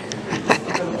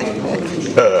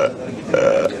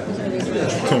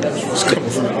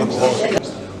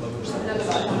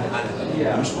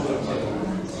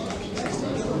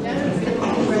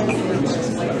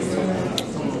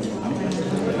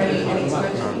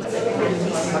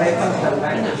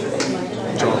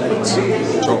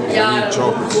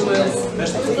Chocolates.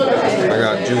 I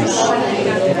got juice.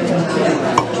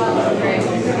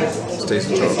 Let's taste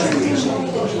the chocolate.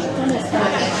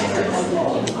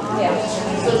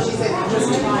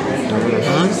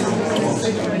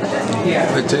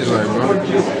 It tastes like, bro. It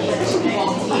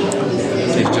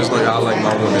tastes just like I like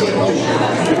my women.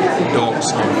 Dog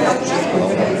skin.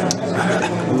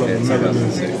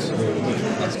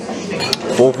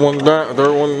 Fourth one down,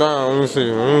 third one down. Let me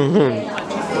see.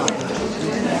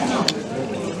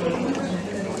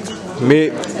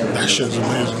 Mid. That shit's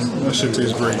amazing. That shit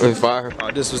tastes great. It's fire.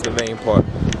 This was the main part.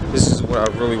 This is what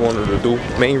I really wanted to do.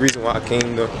 Main reason why I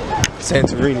came to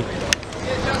Santorini.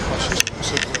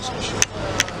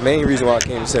 Main reason why I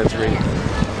came to Santorini.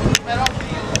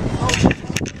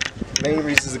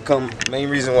 Main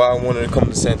reason why I wanted to come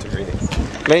to Santorini.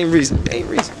 Main reason.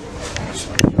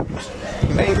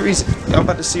 I'm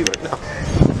about to see right now.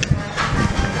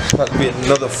 It's about to be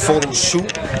another photo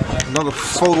shoot.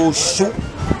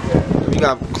 You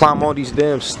gotta climb all these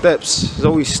damn steps. There's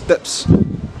always steps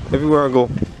everywhere I go.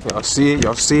 Y'all see it?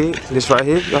 This right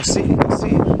here? Y'all see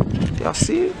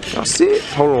it?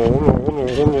 Hold on.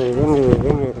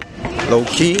 Low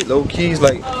key is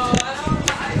like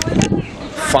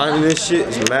finding this shit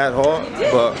is mad hard,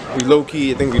 but we low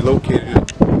key. I think we located it.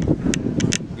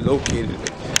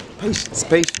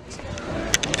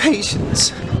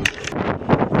 Patience.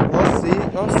 Y'all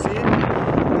see it?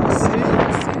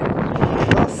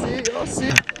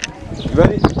 You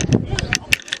ready?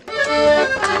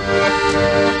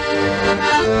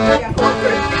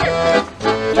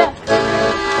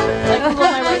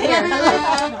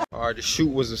 Alright, the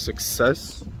shoot was a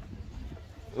success.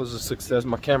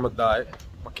 My camera died.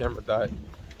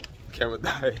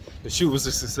 The shoot was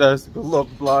a success. Good luck,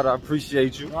 Blood. I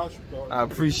appreciate you.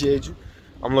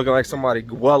 I'm looking like somebody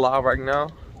well out right now.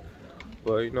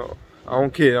 But you know, I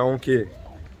don't care.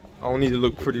 I don't need to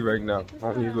look pretty right now.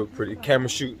 The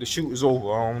shoot is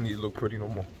over. I don't need to look pretty no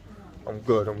more. I'm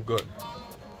good.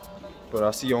 But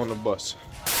I'll see you on the bus.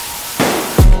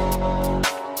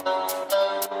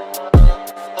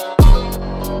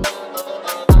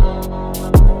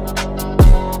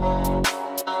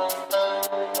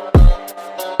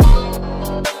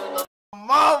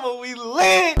 Mama, we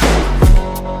lit!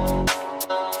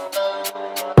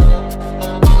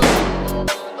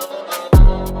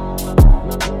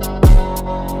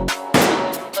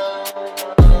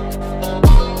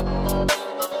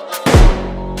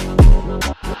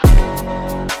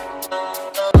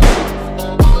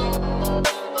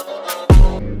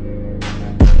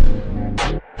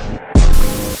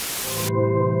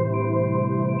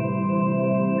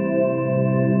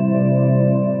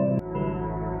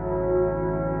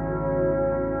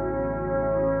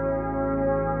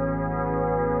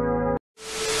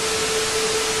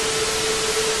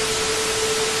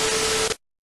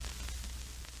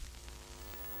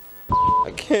 I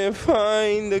can't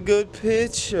find a good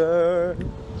picture.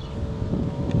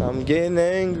 I'm getting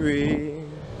angry.